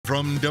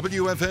From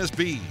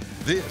WFSB,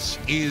 this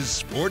is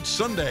Sports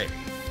Sunday.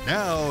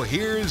 Now,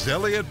 here's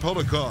Elliot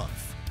Polikoff.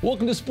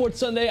 Welcome to Sports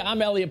Sunday.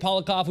 I'm Elliot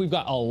Polikoff. We've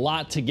got a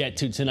lot to get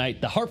to tonight.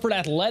 The Hartford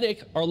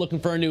Athletic are looking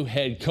for a new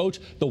head coach.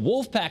 The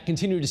Wolfpack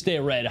continue to stay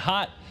red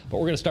hot, but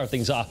we're going to start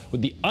things off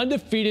with the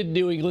undefeated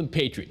New England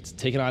Patriots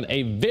taking on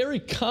a very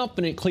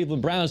confident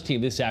Cleveland Browns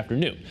team this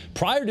afternoon.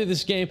 Prior to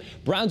this game,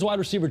 Browns wide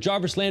receiver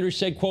Jarvis Landry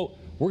said, quote,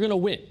 "We're going to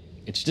win.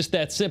 It's just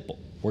that simple.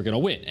 We're going to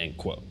win," end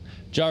quote.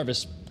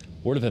 Jarvis,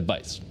 word of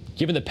advice.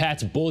 Given the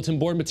Pats' bulletin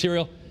board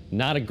material,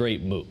 not a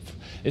great move.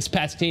 This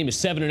Pats team is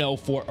 7-0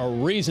 for a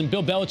reason.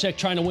 Bill Belichick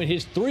trying to win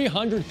his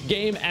 300th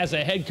game as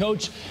a head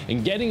coach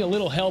and getting a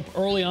little help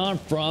early on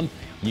from,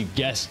 you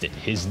guessed it,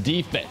 his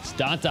defense.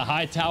 Donta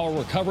Hightower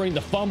recovering the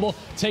fumble,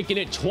 taking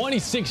it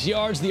 26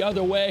 yards the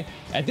other way.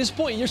 At this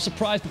point, you're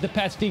surprised that the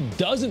Pats team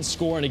doesn't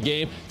score in a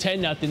game,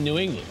 10-0 New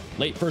England.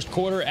 Late first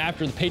quarter,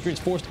 after the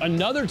Patriots forced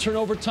another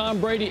turnover, Tom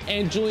Brady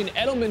and Julian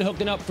Edelman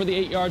hooking up for the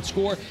 8-yard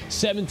score,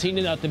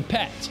 17-0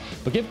 Pats.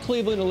 But give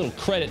Cleveland a little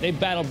credit. They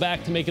battled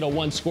back to make it a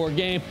one-score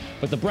game,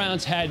 but the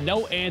Browns had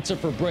no answer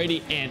for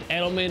Brady and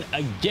Edelman.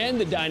 Again,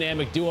 the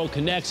dynamic duo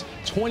connects,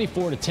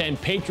 24-10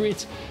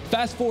 Patriots.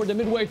 Fast forward to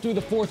midway through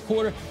the fourth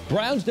quarter,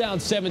 Browns down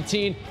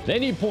 17. They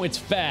need points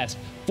fast.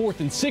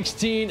 4th and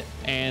 16,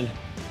 and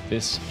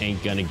this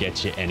ain't gonna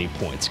get you any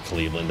points,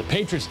 Cleveland. The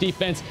Patriots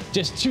defense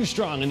just too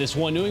strong in this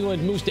one. New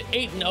England moves to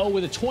 8-0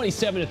 with a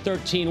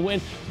 27-13 win.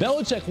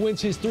 Belichick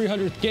wins his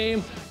 300th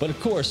game, but of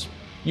course,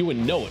 you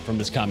wouldn't know it from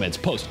his comments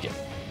post-game.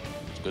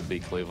 It's good to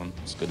beat Cleveland.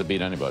 It's good to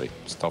beat anybody.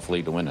 It's a tough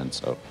league to win in,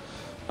 so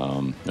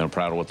I'm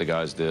proud of what the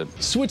guys did.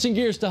 Switching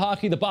gears to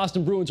hockey, the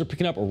Boston Bruins are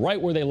picking up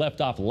right where they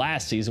left off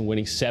last season,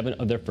 winning 7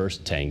 of their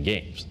first 10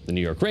 games. The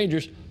New York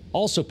Rangers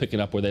also picking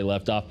up where they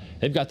left off.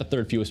 They've got the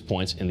 3rd fewest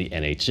points in the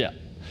NHL.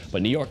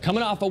 But New York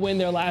coming off a win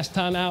their last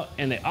time out,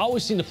 and they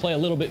always seem to play a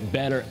little bit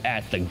better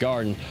at the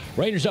Garden.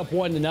 Rangers up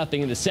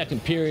 1-0 in the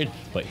second period,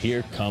 but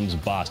here comes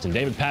Boston.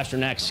 David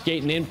Pastrnak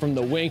skating in from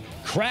the wing,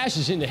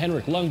 crashes into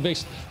Henrik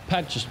Lundqvist.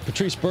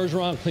 Patrice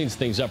Bergeron cleans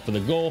things up for the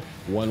goal,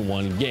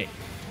 1-1 game.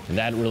 And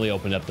that really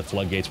opened up the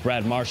floodgates.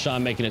 Brad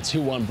Marchand making it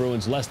 2-1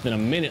 Bruins less than a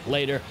minute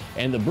later,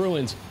 and the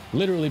Bruins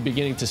literally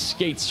beginning to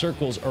skate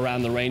circles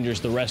around the Rangers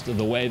the rest of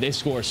the way. They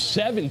score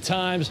 7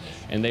 times,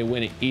 and they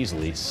win it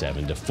easily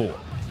 7-4.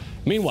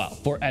 Meanwhile,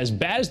 for as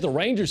bad as the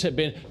Rangers have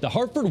been, the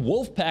Hartford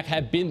Wolfpack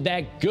have been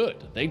that good.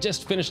 They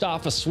just finished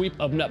off a sweep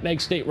of Nutmeg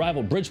State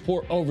rival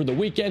Bridgeport over the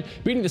weekend,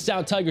 beating the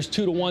Sound Tigers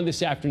 2-1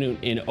 this afternoon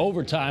in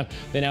overtime.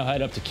 They now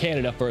head up to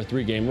Canada for a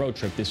 3-game road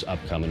trip this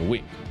upcoming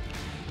week.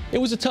 It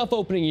was a tough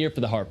opening year for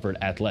the Hartford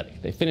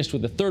Athletic. They finished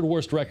with the 3rd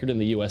worst record in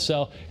the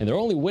USL, and their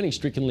only winning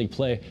streak in league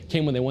play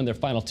came when they won their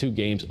final 2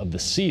 games of the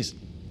season.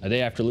 A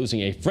day after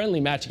losing a friendly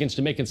match against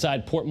Jamaican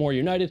side Portmore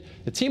United,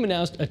 the team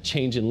announced a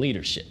change in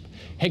leadership.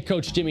 Head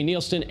coach Jimmy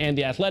Nielsen and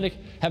the Athletic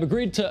have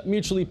agreed to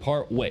mutually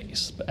part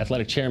ways.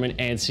 Athletic Chairman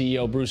and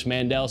CEO Bruce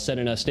Mandel said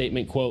in a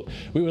statement, quote,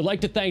 "We would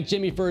like to thank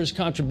Jimmy for his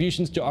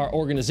contributions to our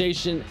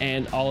organization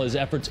and all his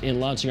efforts in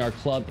launching our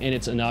club in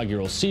its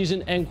inaugural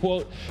season," end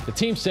quote. The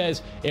team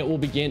says it will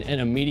begin an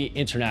immediate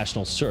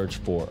international search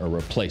for a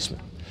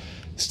replacement.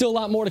 Still a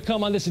lot more to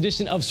come on this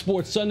edition of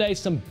Sports Sunday.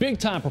 Some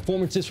big-time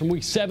performances from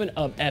Week 7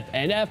 of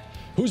FNF.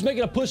 Who's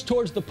making a push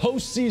towards the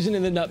postseason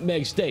in the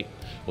Nutmeg State?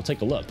 We'll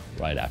take a look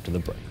right after the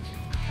break.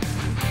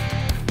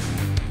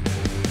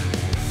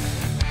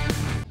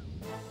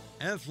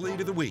 Athlete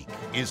of the Week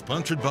is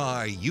sponsored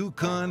by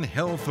UConn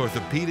Health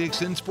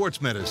Orthopedics and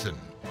Sports Medicine.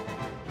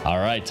 All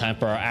right, time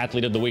for our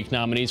Athlete of the Week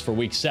nominees for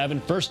Week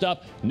 7. First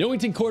up,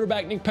 Newington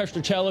quarterback Nick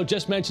Pestrochello.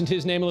 Just mentioned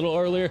his name a little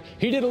earlier.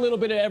 He did a little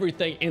bit of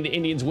everything in the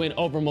Indians' win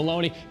over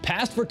Maloney.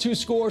 Passed for 2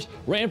 scores,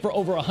 ran for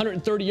over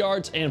 130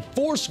 yards, and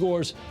 4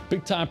 scores.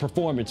 Big-time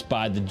performance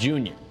by the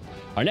junior.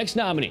 Our next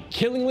nominee,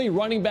 Killingly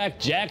running back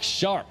Jack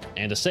Sharp.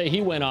 And to say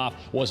he went off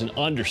was an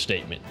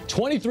understatement.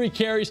 23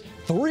 carries,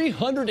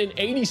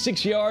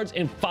 386 yards,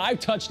 and 5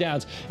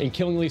 touchdowns in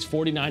Killingly's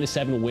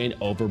 49-7 win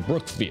over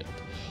Brookfield.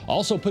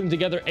 Also putting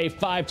together a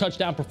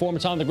 5-touchdown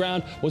performance on the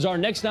ground was our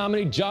next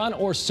nominee, John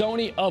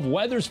Orsoni of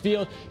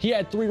Wethersfield. He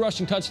had 3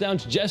 rushing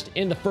touchdowns just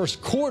in the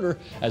first quarter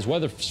as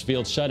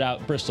Wethersfield shut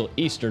out Bristol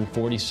Eastern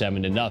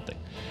 47-0.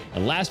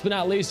 And last but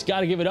not least,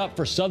 got to give it up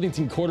for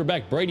Southington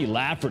quarterback Brady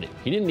Lafferty.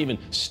 He didn't even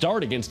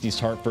start against East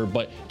Hartford,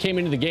 but came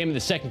into the game in the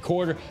second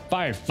quarter,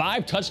 fired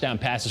 5 touchdown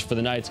passes for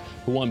the Knights,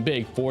 who won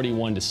big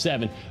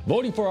 41-7.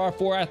 Voting for our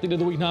 4 Athlete of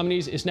the Week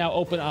nominees is now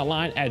open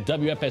online at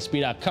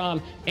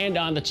WFSB.com and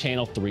on the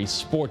Channel 3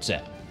 Sports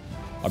app.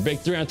 Our big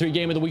 3-on-3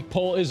 Game of the Week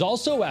poll is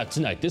also out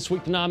tonight. This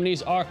week, the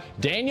nominees are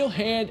Daniel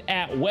Hand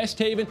at West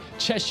Haven,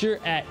 Cheshire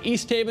at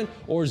East Haven,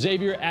 or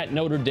Xavier at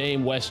Notre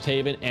Dame West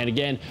Haven. And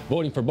again,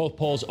 voting for both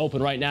polls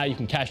open right now. You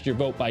can cast your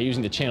vote by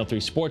using the Channel 3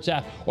 Sports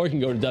app, or you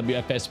can go to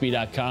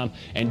WFSB.com.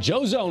 And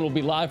Joe Zone will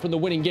be live for the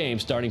winning game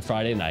starting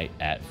Friday night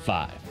at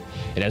 5.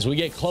 And as we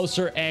get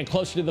closer and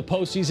closer to the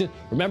postseason,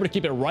 remember to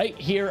keep it right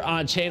here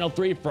on Channel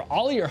 3 for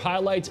all of your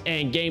highlights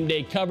and game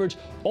day coverage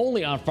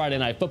only on Friday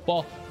Night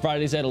Football,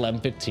 Fridays at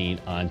 11:15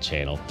 on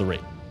Channel 3.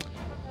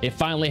 It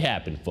finally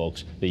happened,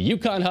 folks. The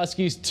UConn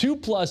Huskies'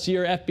 2+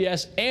 year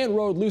FBS and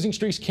road losing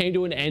streaks came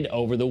to an end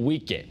over the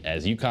weekend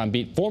as UConn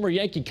beat former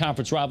Yankee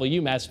Conference rival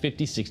UMass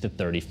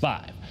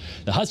 56-35.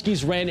 The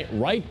Huskies ran it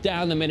right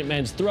down the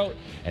Minutemen's throat,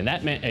 and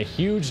that meant a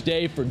huge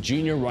day for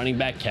junior running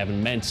back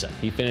Kevin Mensah.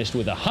 He finished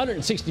with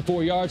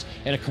 164 yards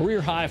and a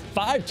career-high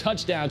 5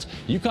 touchdowns.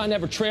 UConn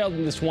never trailed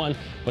in this one,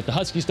 but the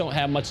Huskies don't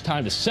have much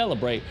time to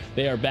celebrate.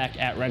 They are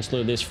back at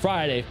Rensselaer this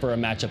Friday for a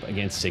matchup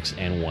against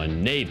 6-1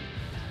 Navy.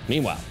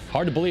 Meanwhile,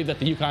 hard to believe that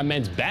the UConn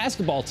men's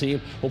basketball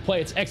team will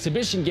play its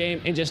exhibition game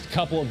in just a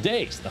couple of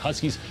days. The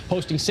Huskies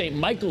hosting St.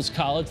 Michael's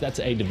College, that's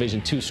a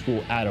Division II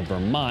school out of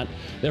Vermont.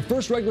 Their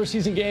first regular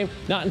season game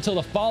not until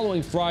the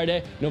following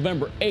Friday,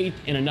 November 8th,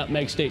 in a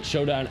Nutmeg State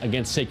showdown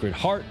against Sacred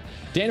Heart.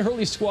 Dan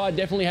Hurley's squad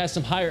definitely has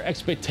some higher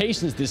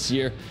expectations this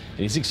year, and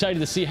he's excited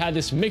to see how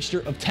this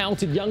mixture of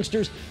talented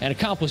youngsters and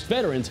accomplished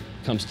veterans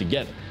comes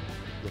together.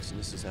 Listen,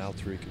 this is Al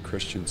Tariq and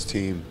Christian's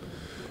team.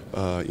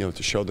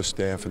 To show the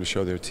staff and to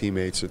show their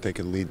teammates that they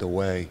can lead the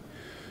way,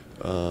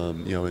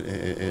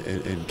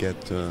 and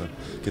get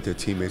their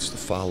teammates to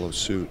follow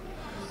suit.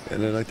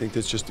 And then I think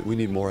we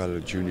need more out of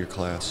the junior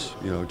class.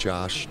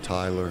 Josh,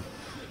 Tyler,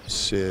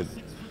 Sid,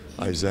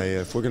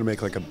 Isaiah. If we're going to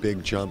make like a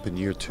big jump in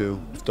year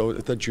 2,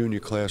 if that junior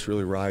class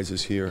really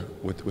rises here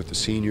with the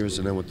seniors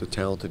and then with the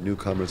talented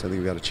newcomers, I think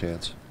we've got a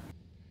chance.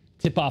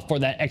 Tip-off for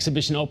that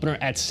exhibition opener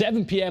at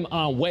 7 p.m.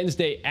 on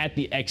Wednesday at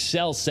the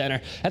Excel Center.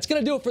 That's going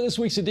to do it for this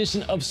week's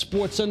edition of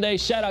Sports Sunday.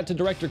 Shout out to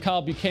Director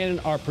Kyle Buchanan,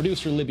 our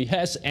producer Libby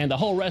Hess, and the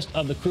whole rest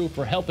of the crew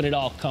for helping it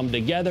all come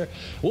together.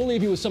 We'll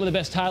leave you with some of the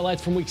best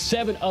highlights from Week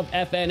 7 of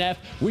FNF.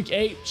 Week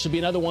 8 should be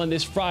another one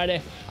this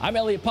Friday. I'm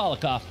Elliot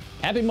Polikoff.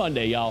 Happy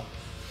Monday, y'all.